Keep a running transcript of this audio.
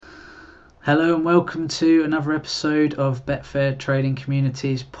Hello and welcome to another episode of Betfair Trading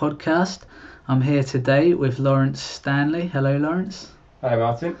Communities podcast. I'm here today with Lawrence Stanley. Hello, Lawrence. Hi,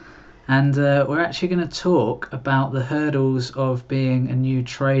 Martin. And we're actually going to talk about the hurdles of being a new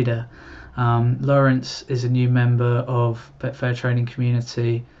trader. Lawrence is a new member of Betfair Trading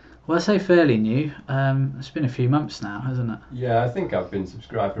Community. Well, I say fairly new. It's been a few months now, hasn't it? Yeah, I think I've been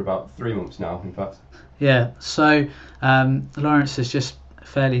subscribed for about 3 months now, in fact. Yeah, so Lawrence is just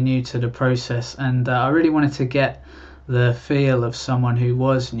fairly new to the process, and I really wanted to get the feel of someone who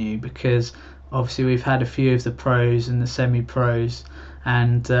was new, because obviously we've had a few of the pros and the semi-pros,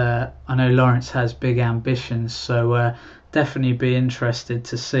 and I know Lawrence has big ambitions, so definitely be interested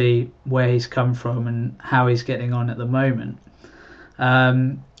to see where he's come from and how he's getting on at the moment.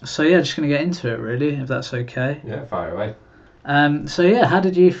 So yeah, just going to get into it really, if that's okay. Yeah, fire away. So yeah, how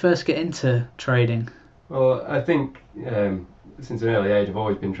did you first get into trading? Well, I think since an early age I've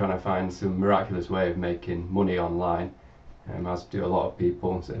always been trying to find some miraculous way of making money online, as do a lot of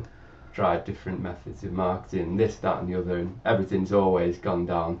people. So tried different methods of marketing, this, that and the other, and everything's always gone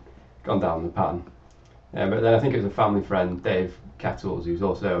down the pan. But then I think it was a family friend, Dave Kettles, who's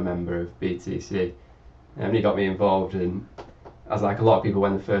also a member of BTC, and he got me involved. And as like a lot of people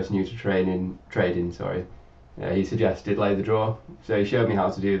when they're first new to trading, he suggested lay the draw. So he showed me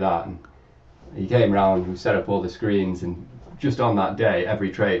how to do that, and he came round and set up all the screens, and just on that day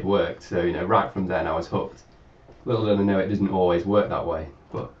every trade worked. So right from then I was hooked. Little did I know it doesn't always work that way,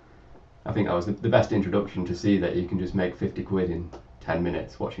 but I think that was the best introduction to see that you can just make 50 quid in 10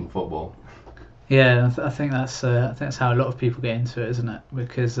 minutes watching football. Yeah, I think that's how a lot of people get into it, isn't it?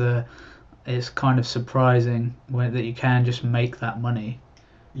 Because it's kind of surprising that you can just make that money.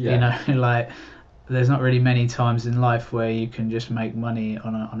 Yeah. Like there's not really many times in life where you can just make money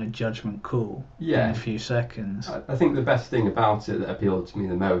on a judgment call in a few seconds. I think the best thing about it that appealed to me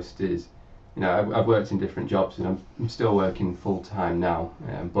the most is, I've worked in different jobs, and I'm still working full time now,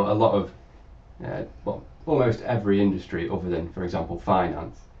 but a lot of, almost every industry other than, for example,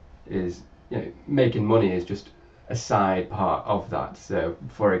 finance, is, making money is just a side part of that. So,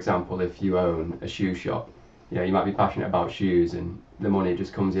 for example, if you own a shoe shop, you might be passionate about shoes, and the money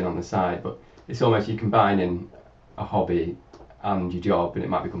just comes in on the side, but it's almost you combining a hobby and your job, and it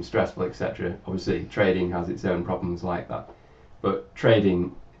might become stressful, etc. Obviously, trading has its own problems like that, but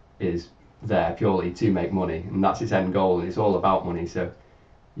trading is there purely to make money, and that's its end goal, and it's all about money. So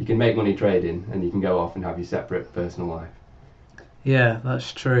you can make money trading, and you can go off and have your separate personal life. Yeah,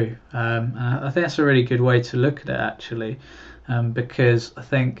 that's true. And I think that's a really good way to look at it, actually, because I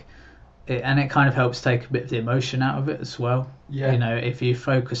think it kind of helps take a bit of the emotion out of it as well. Yeah. If you're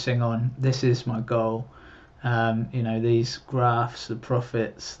focusing on this is my goal, these graphs, the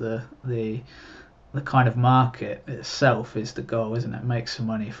profits, the kind of market itself is the goal, isn't it? Make some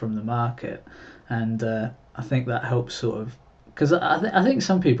money from the market, and I think that helps sort of, because I think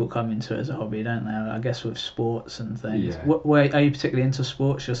some people come into it as a hobby, don't they? I guess with sports and things. Yeah. Where are you particularly into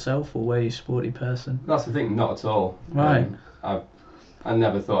sports yourself, or were you a sporty person? That's the thing, not at all. Right. I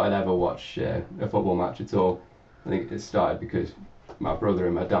never thought I'd ever watch a football match at all. I think it started because my brother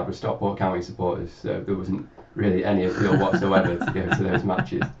and my dad were Stockport County supporters, so there wasn't really any appeal whatsoever to go to those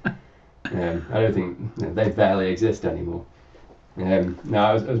matches. I don't think they barely exist anymore. No,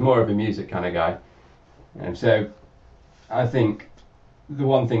 I was more of a music kind of guy, so I think the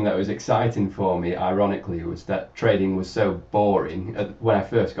one thing that was exciting for me, ironically, was that trading was so boring when I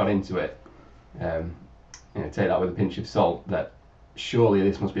first got into it. Take that with a pinch of salt, that surely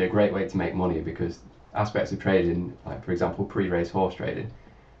this must be a great way to make money, because aspects of trading, like for example pre-race horse trading,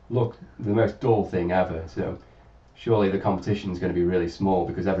 look the most dull thing ever. So surely the competition is going to be really small,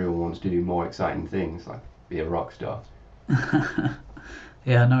 because everyone wants to do more exciting things, like be a rock star.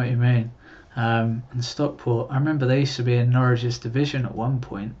 Yeah, I know what you mean. And Stockport, I remember they used to be in Norwich's division at one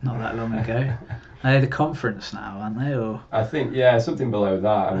point, not that long ago. They're the conference now, aren't they? Or I think, something below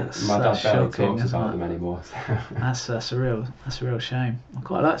that. My dad barely talks about them anymore. That's a real shame. I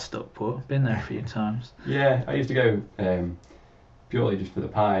quite like Stockport. I've been there a few times. Yeah, I used to go purely just for the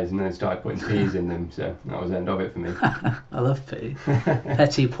pies, and then I started putting peas in them, so that was the end of it for me. I love peas.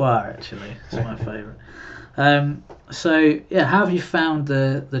 Petit pois, actually, it's my favourite. So yeah, how have you found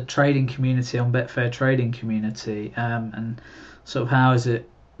the trading community on Betfair Trading Community, and sort of how is it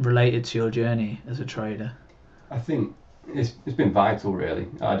related to your journey as a trader? I think it's been vital, really.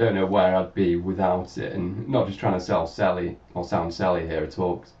 I don't know where I'd be without it, and not just trying to sound selly here at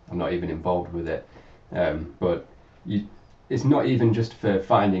all, 'cause I'm not even involved with it. But it's not even just for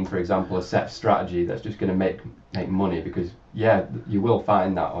finding, for example, a set strategy that's just going to make money, because you will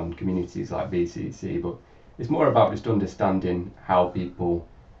find that on communities like BCC, but it's more about just understanding how people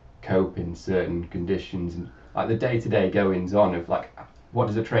cope in certain conditions, and like the day-to-day goings on of like, what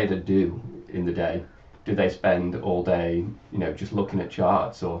does a trader do in the day? Do they spend all day, just looking at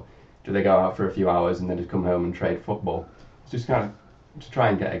charts, or do they go out for a few hours and then just come home and trade football? It's just kind of to try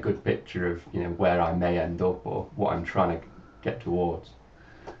and get a good picture of where I may end up or what I'm trying to get towards.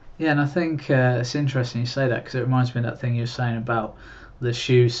 Yeah, and I think it's interesting you say that, because it reminds me of that thing you were saying about the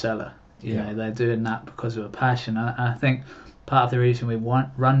shoe seller. You know, they're doing that because of a passion. And I think part of the reason we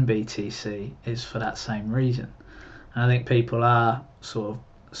run BTC is for that same reason. And I think people are sort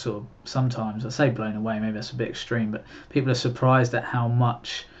of sometimes, I say blown away, maybe that's a bit extreme, but people are surprised at how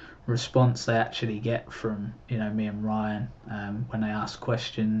much response they actually get from me and Ryan when they ask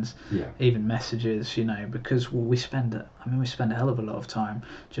questions, even messages, because we spend a hell of a lot of time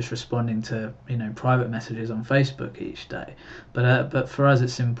just responding to private messages on Facebook each day, but for us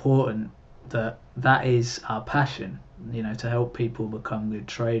it's important that is our passion, to help people become good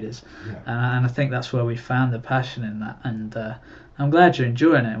traders, and I think that's where we found the passion in that, and I'm glad you're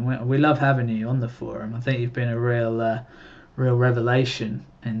enjoying it, and we love having you on the forum. I think you've been a real revelation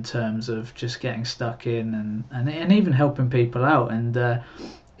in terms of just getting stuck in and even helping people out. And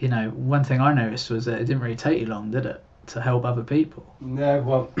one thing I noticed was that it didn't really take you long, did it, to help other people? No,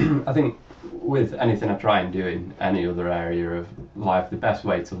 well, I think with anything I try and do in any other area of life, the best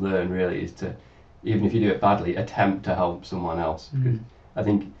way to learn really is to, even if you do it badly, attempt to help someone else. Because I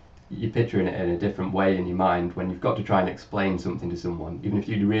think you're picturing it in a different way in your mind when you've got to try and explain something to someone. Even if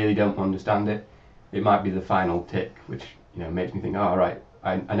you really don't understand it, it might be the final tick, which makes me think, oh, right,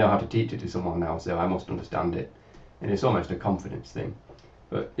 I know how to teach it to someone now, so I must understand it. And it's almost a confidence thing.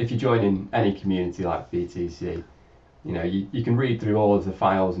 But if you join in any community like BTC, you can read through all of the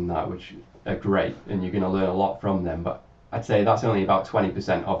files and that, which are great, and you're going to learn a lot from them. But I'd say that's only about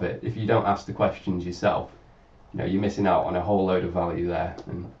 20% of it. If you don't ask the questions yourself, you're missing out on a whole load of value there.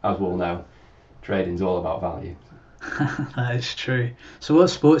 And as we'll know, trading's all about value. That is true. So what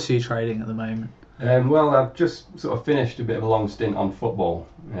sports are you trading at the moment? Well, I've just sort of finished a bit of a long stint on football.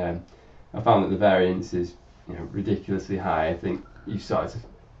 I found that the variance is ridiculously high. I think you started to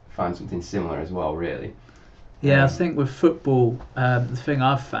find something similar as well, really. Yeah, I think with football, the thing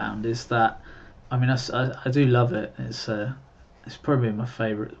I've found is that, I do love it. It's probably my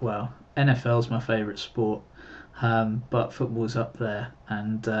favourite. Well, NFL's my favourite sport, but football's up there.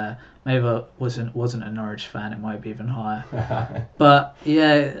 And maybe I wasn't a Norwich fan. It might be even higher. But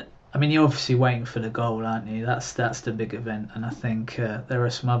yeah. You're obviously waiting for the goal, aren't you? That's the big event, and I think there are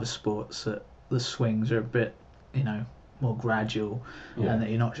some other sports that the swings are a bit, more gradual, and that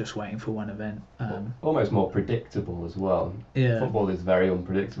you're not just waiting for one event. Almost more predictable as well. Yeah. Football is very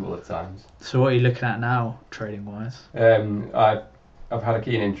unpredictable at times. So what are you looking at now, trading wise? I've had a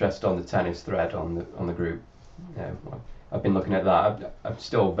keen interest on the tennis thread on the group. I've been looking at that. I'm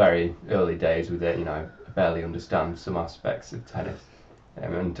still very early days with it. I barely understand some aspects of tennis.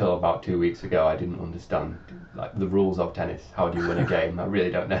 Until about 2 weeks ago, I didn't understand like the rules of tennis. How do you win a game? I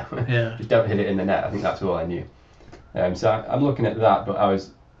really don't know. Yeah. Just don't hit it in the net. I think that's all I knew. So I'm looking at that, but I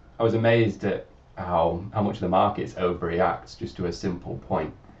was amazed at how much the markets overreacts just to a simple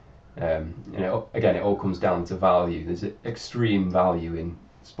point. Again, it all comes down to value. There's extreme value in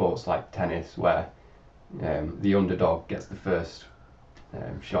sports like tennis, where the underdog gets the first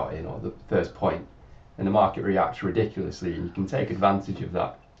shot in, or the first point. And the market reacts ridiculously, and you can take advantage of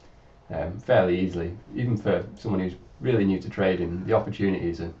that fairly easily. Even for someone who's really new to trading, the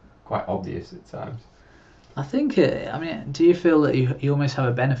opportunities are quite obvious at times. I think, do you feel that you almost have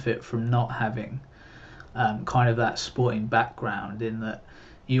a benefit from not having kind of that sporting background, in that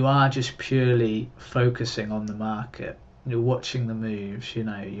you are just purely focusing on the market? You're watching the moves,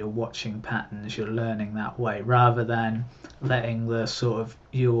 you're watching patterns, you're learning that way, rather than letting the sort of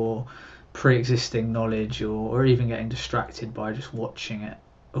your pre-existing knowledge or even getting distracted by just watching it,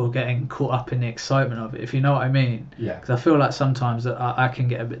 or getting caught up in the excitement of it, if you know what I mean. Yeah. Because I feel like sometimes that I can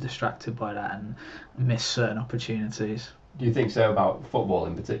get a bit distracted by that and miss certain opportunities. Do you think so about football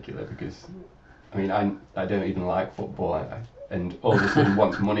in particular? Because I don't even like football, and all of a sudden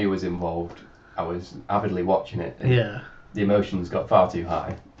once money was involved, I was avidly watching it, and the emotions got far too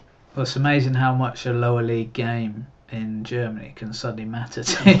high. Well, it's amazing how much a lower league game in Germany can suddenly matter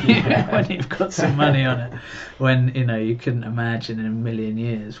to you when you've got some money on it, when you couldn't imagine in a million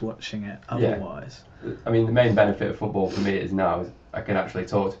years watching it otherwise. The main benefit of football for me is now I can actually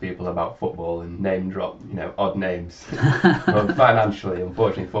talk to people about football and name drop odd names. But financially,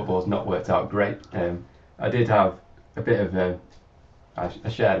 unfortunately, football's not worked out great. I did have a bit of I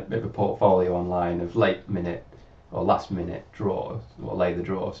shared a bit of a portfolio online of late minute or last minute draws, or lay the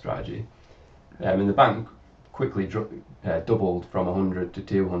draw strategy, and the bank quickly doubled from 100 to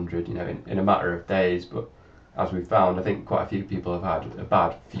 200, in a matter of days. But as we've found, I think quite a few people have had a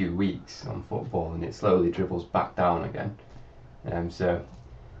bad few weeks on football, and it slowly dribbles back down again. So,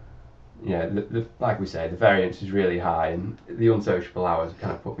 like we say, the variance is really high, and the unsociable hours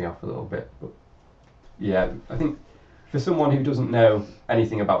kind of put me off a little bit. But yeah, I think for someone who doesn't know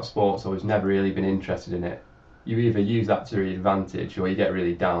anything about sports or has never really been interested in it, you either use that to your advantage or you get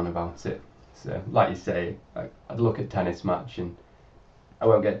really down about it. So, like you say, I'd look at tennis match and I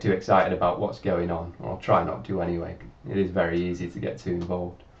won't get too excited about what's going on, or I'll try not to anyway. It is very easy to get too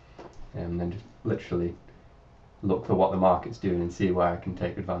involved, and then just literally look for what the market's doing and see where I can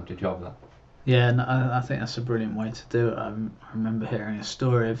take advantage of that. Yeah, and I think that's a brilliant way to do it. I remember hearing a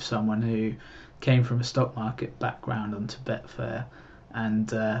story of someone who came from a stock market background onto Betfair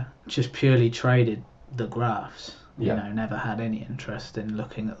and just purely traded the graphs. Yeah. Never had any interest in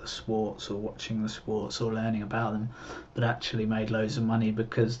looking at the sports or watching the sports or learning about them, but actually made loads of money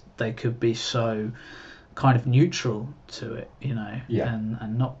because they could be so kind of neutral to it, Yeah.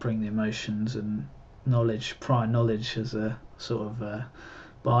 and not bring the emotions and prior knowledge as a sort of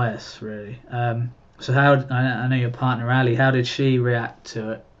bias, really. So I know your partner Ali, how did she react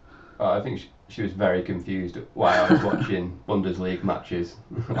to it? I think she was very confused why I was watching Bundesliga matches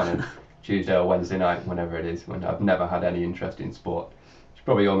on a Tuesday or Wednesday night, whenever it is, when I've never had any interest in sport. She's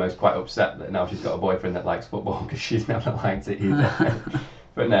probably almost quite upset that now she's got a boyfriend that likes football, because she's never liked it either.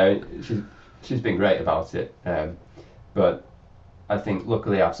 But no, she's been great about it. But I think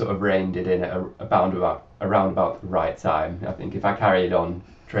luckily I've sort of reined it in at around about the right time. I think if I carried on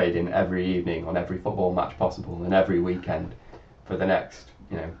trading every evening on every football match possible and every weekend for the next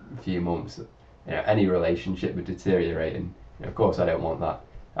few months, any relationship would deteriorate, and of course I don't want that.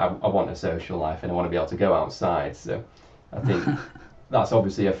 I want a social life and I want to be able to go outside. So I think that's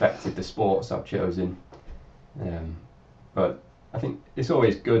obviously affected the sports I've chosen. But I think it's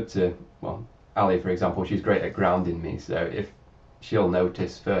always good to, Ali, for example, she's great at grounding me. So if she'll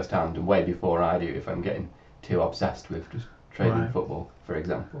notice firsthand and way before I do if I'm getting too obsessed with just trading football, for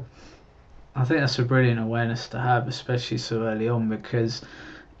example. I think that's a brilliant awareness to have, especially so early on, because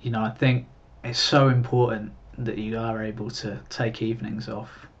I think it's so important that you are able to take evenings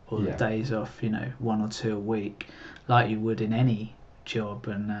off or the days off, 1 or 2 a week, like you would in any job.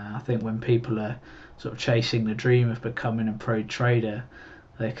 And I think when people are sort of chasing the dream of becoming a pro trader,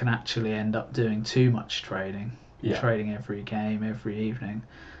 they can actually end up doing too much trading, trading every game, every evening.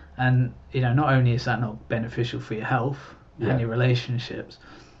 And not only is that not beneficial for your health and your relationships,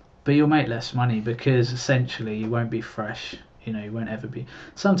 but you'll make less money, because essentially you won't be fresh. You won't ever be.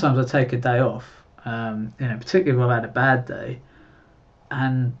 Sometimes I take a day off, particularly if I've had a bad day,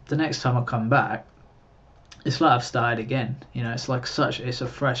 and the next time I come back, it's like I've started again. It's like it's a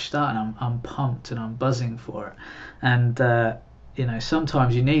fresh start, and I'm pumped and I'm buzzing for it. And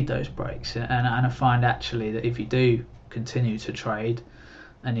sometimes you need those breaks, and I find actually that if you do continue to trade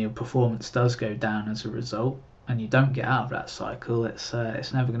and your performance does go down as a result, and you don't get out of that cycle, it's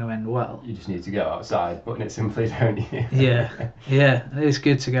never going to end well. You just need to go outside, putting it simply, don't you? yeah, it's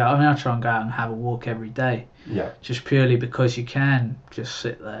good to go. I try and go out and have a walk every day. Yeah. Just purely because you can just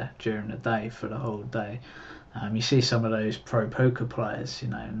sit there during the day for the whole day. You see some of those pro poker players,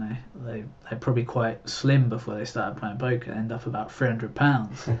 and they're probably quite slim before they started playing poker, end up about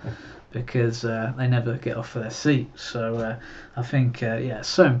 £300 because they never get off of their seat. So I think it's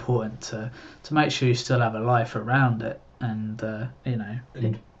so important to make sure you still have a life around it, and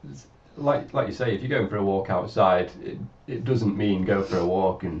And like you say, if you're going for a walk outside, it doesn't mean go for a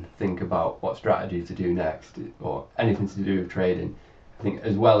walk and think about what strategy to do next or anything to do with trading. I think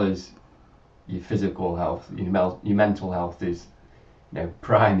as well as your physical health, your mental health is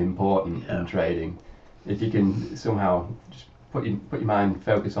prime important in trading. If you can somehow just put your mind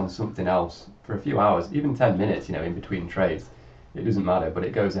focus on something else for a few hours, even 10 minutes, in between trades, it doesn't matter, but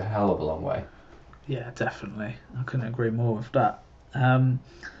it goes a hell of a long way. Yeah, definitely. I couldn't agree more with that.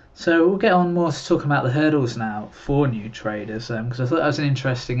 So we'll get on more to talking about the hurdles now for new traders, because I thought that was an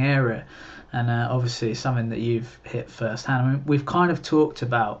interesting area, and obviously something that you've hit firsthand. We've kind of talked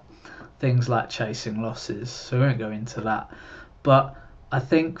about things like chasing losses, so we won't go into that. But I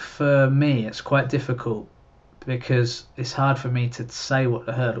think for me it's quite difficult, because it's hard for me to say what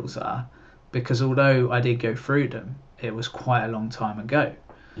the hurdles are, because although I did go through them, it was quite a long time ago.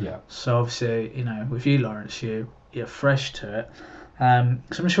 Yeah. So obviously, with you, Lawrence, you're fresh to it. So I'm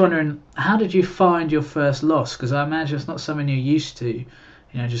just wondering, how did you find your first loss? Because I imagine it's not something you're used to,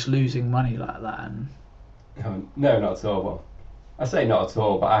 just losing money like that. And no, not at all. Well, I say not at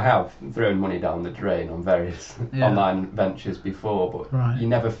all, but I have thrown money down the drain on various online ventures before, but you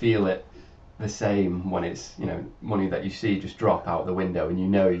never feel it the same when it's, you know, money that you see just drop out the window and you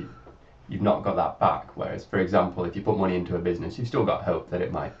know you've not got that back. Whereas, for example, if you put money into a business, you've still got hope that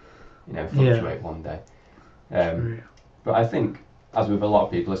it might, you know, fluctuate one day. But I think, as with a lot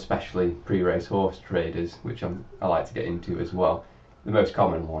of people, especially pre-race horse traders, which I like to get into as well, the most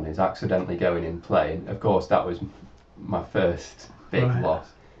common one is accidentally going in play. And of course, that was my first big loss.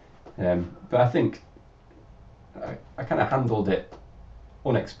 But I think I kind of handled it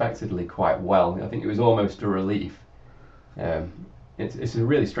unexpectedly quite well. I think it was almost a relief. It's a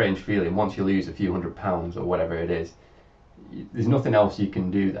really strange feeling once you lose a few £100 or whatever it is. There's nothing else you can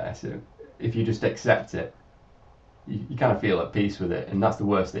do there. So if you just accept it, you kind of feel at peace with it, and that's the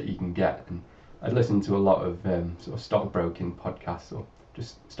worst that you can get. And I'd listened to a lot of sort of stockbroking podcasts, or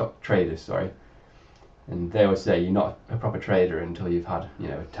just stock traders, sorry, and they always say you're not a proper trader until you've had, you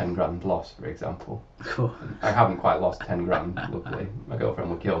know, a 10 grand loss, for example. Cool. I haven't quite lost 10 grand, luckily. My girlfriend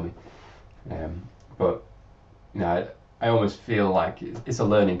will kill me. But, you know, I almost feel like it's a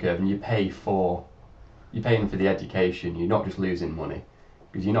learning curve, and you're paying for the education. You're not just losing money,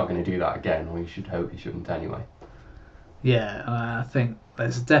 because you're not going to do that again, or you should hope you shouldn't anyway. Yeah, I think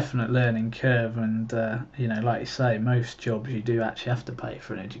there's a definite learning curve, and you know, like you say, most jobs you do actually have to pay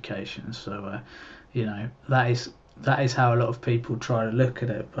for an education. So, you know, that is how a lot of people try to look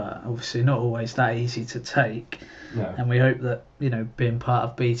at it, but obviously not always that easy to take. No. And we hope that, you know, being part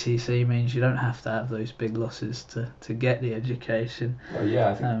of BTC means you don't have to have those big losses to get the education. Well,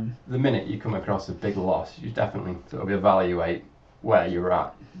 yeah, I think the minute you come across a big loss, you definitely sort of evaluate where you're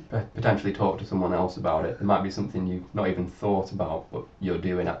at, potentially talk to someone else about it. There might be something you've not even thought about, but you're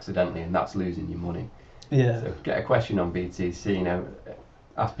doing accidentally, and that's losing your money. Yeah. So get a question on BTC, you know,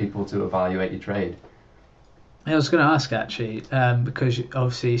 ask people to evaluate your trade. I was going to ask actually, because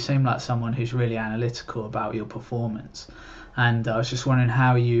obviously you seem like someone who's really analytical about your performance, and I was just wondering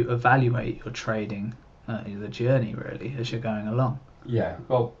how you evaluate your trading, the journey really, as you're going along. Yeah,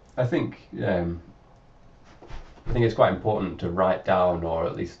 well, I think it's quite important to write down, or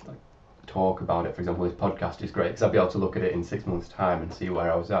at least like talk about it. For example, this podcast is great because I'll be able to look at it in 6 months' time and see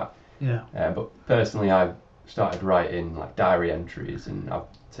where I was at. Yeah. But personally, I've started writing like diary entries, and I've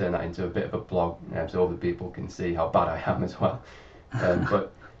turned that into a bit of a blog, so other people can see how bad I am as well.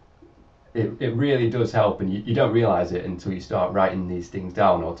 But it really does help, and you don't realise it until you start writing these things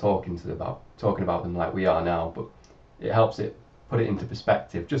down or talking about them like we are now. But it helps it put it into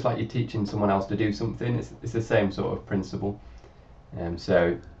perspective, just like you're teaching someone else to do something. It's the same sort of principle.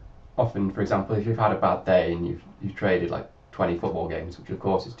 So often, for example, if you've had a bad day and you've traded like 20 football games, which of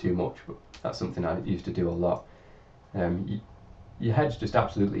course is too much, but that's something I used to do a lot. Your head's just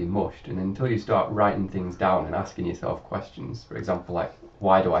absolutely mushed, and until you start writing things down and asking yourself questions, for example, like,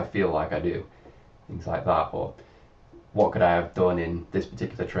 why do I feel like I do? Things like that, or what could I have done in this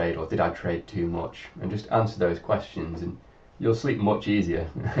particular trade, or did I trade too much? And just answer those questions, and you'll sleep much easier,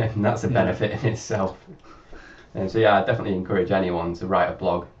 and that's a benefit in itself. So yeah, I definitely encourage anyone to write a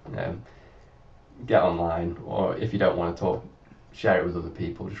blog, get online, or if you don't want to talk, share it with other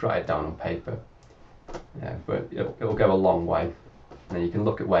people, just write it down on paper. But it'll go a long way. And then you can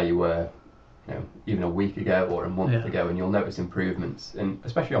look at where you were, you know, even a week ago or a month ago, and you'll notice improvements. And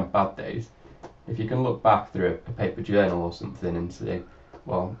especially on bad days, if you can look back through a paper journal or something and say,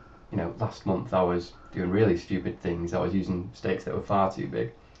 well, you know, last month I was doing really stupid things. I was using stakes that were far too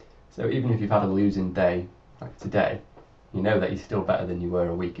big. So even if you've had a losing day like today, you know that you're still better than you were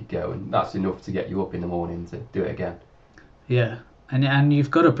a week ago, and that's enough to get you up in the morning to do it again. Yeah. And you've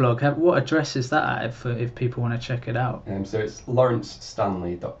got a blog. What address is that at if people want to check it out? So it's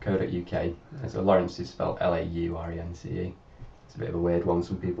lawrencestanley.co.uk. So Lawrence is spelled Laurence. It's a bit of a weird one.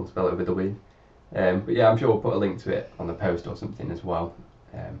 Some people spell it with a W. But yeah, I'm sure we'll put a link to it on the post or something as well.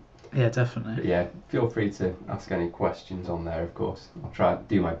 Yeah, definitely. But yeah, feel free to ask any questions on there, of course. I'll try to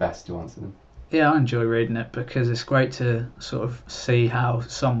do my best to answer them. Yeah, I enjoy reading it because it's great to sort of see how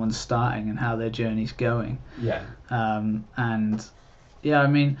someone's starting and how their journey's going. Yeah. And yeah, I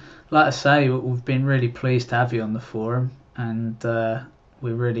mean, like I say, we've been really pleased to have you on the forum, and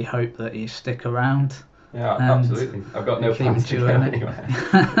we really hope that you stick around. Yeah, absolutely. I've got no plans to go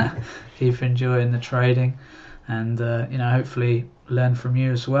anywhere. Keep enjoying the trading, and you know, hopefully learn from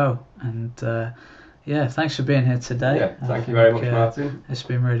you as well. And yeah, thanks for being here today. Yeah, thank you very much, Martin. It's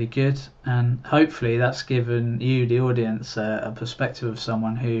been really good, and hopefully that's given you, the audience, a perspective of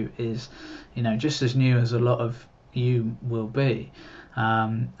someone who is, you know, just as new as a lot of you will be.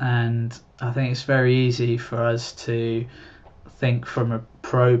 And I think it's very easy for us to think from a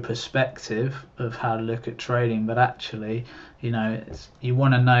pro perspective of how to look at trading, but actually, you know, you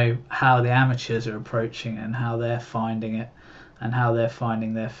want to know how the amateurs are approaching it and how they're finding it. and how they're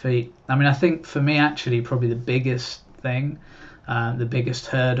finding their feet. I mean, I think for me, actually, probably the biggest thing, the biggest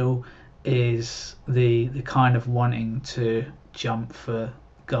hurdle is the kind of wanting to jump for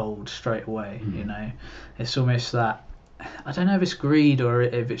gold straight away. You know, it's almost that, I don't know if it's greed or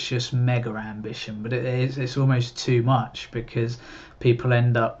if it's just mega ambition, but it's almost too much, because people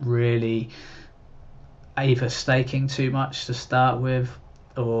end up really either staking too much to start with,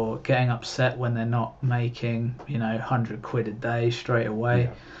 or getting upset when they're not making, you know, 100 quid a day straight away.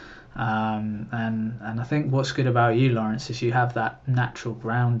 And I think what's good about you, Lawrence, is you have that natural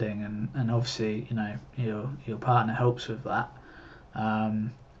grounding, and obviously, you know, your partner helps with that,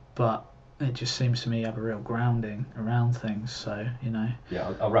 but it just seems to me you have a real grounding around things. So, you know,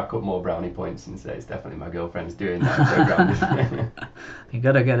 I'll rack up more brownie points and say it's definitely my girlfriend's doing that. So grounded. You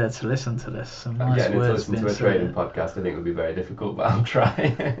got to get her to listen to this. Some nice getting her to words listen to a trading podcast, I think, would be very difficult, but I'll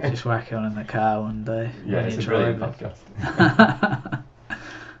try. Just whack it on in the car one day. Yeah, it's a brilliant podcast.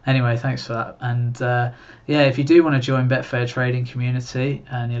 Anyway, thanks for that. And if you do want to join Betfair Trading Community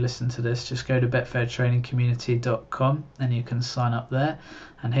and you listen to this, just go to betfairtradingcommunity.com and you can sign up there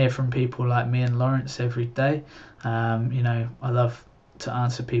and hear from people like me and Lawrence every day. You know, I love to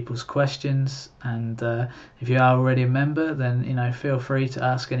answer people's questions, and if you are already a member, then, you know, feel free to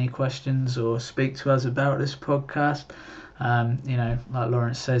ask any questions or speak to us about this podcast. You know, like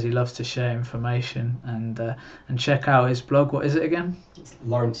Lawrence says, he loves to share information, and check out his blog. What is it again? It's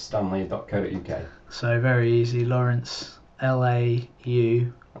lawrencestanley.co.uk. So very easy, Lawrence, LAURENCE,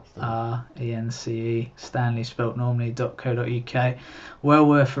 Stanley spelt normally, .co.uk. Well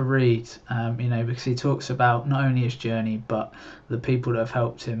worth a read, you know, because he talks about not only his journey but the people that have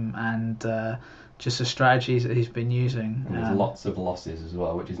helped him, and just the strategies that he's been using. And there's lots of losses as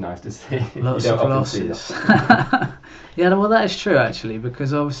well, which is nice to see. Lots of losses. Yeah, well, that is true, actually,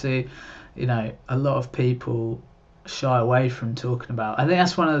 because obviously, you know, a lot of people shy away from talking about. I think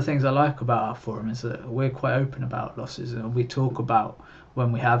that's one of the things I like about our forum, is that we're quite open about losses, and we talk about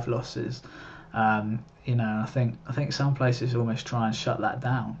when we have losses. You know, I think some places almost try and shut that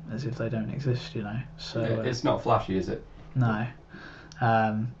down as if they don't exist. You know, so it's not flashy, is it? No,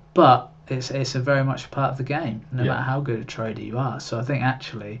 but it's a very much part of the game, no matter how good a trader you are. So I think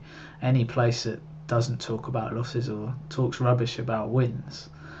actually any place that doesn't talk about losses or talks rubbish about wins,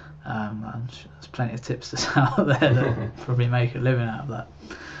 I'm sure there's plenty of tipsters out there that probably make a living out of that.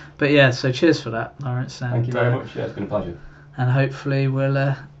 But yeah, so cheers for that, Lawrence. And, thank you very much. Yeah, it's been a pleasure. And hopefully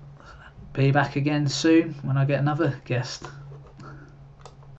we'll be back again soon when I get another guest.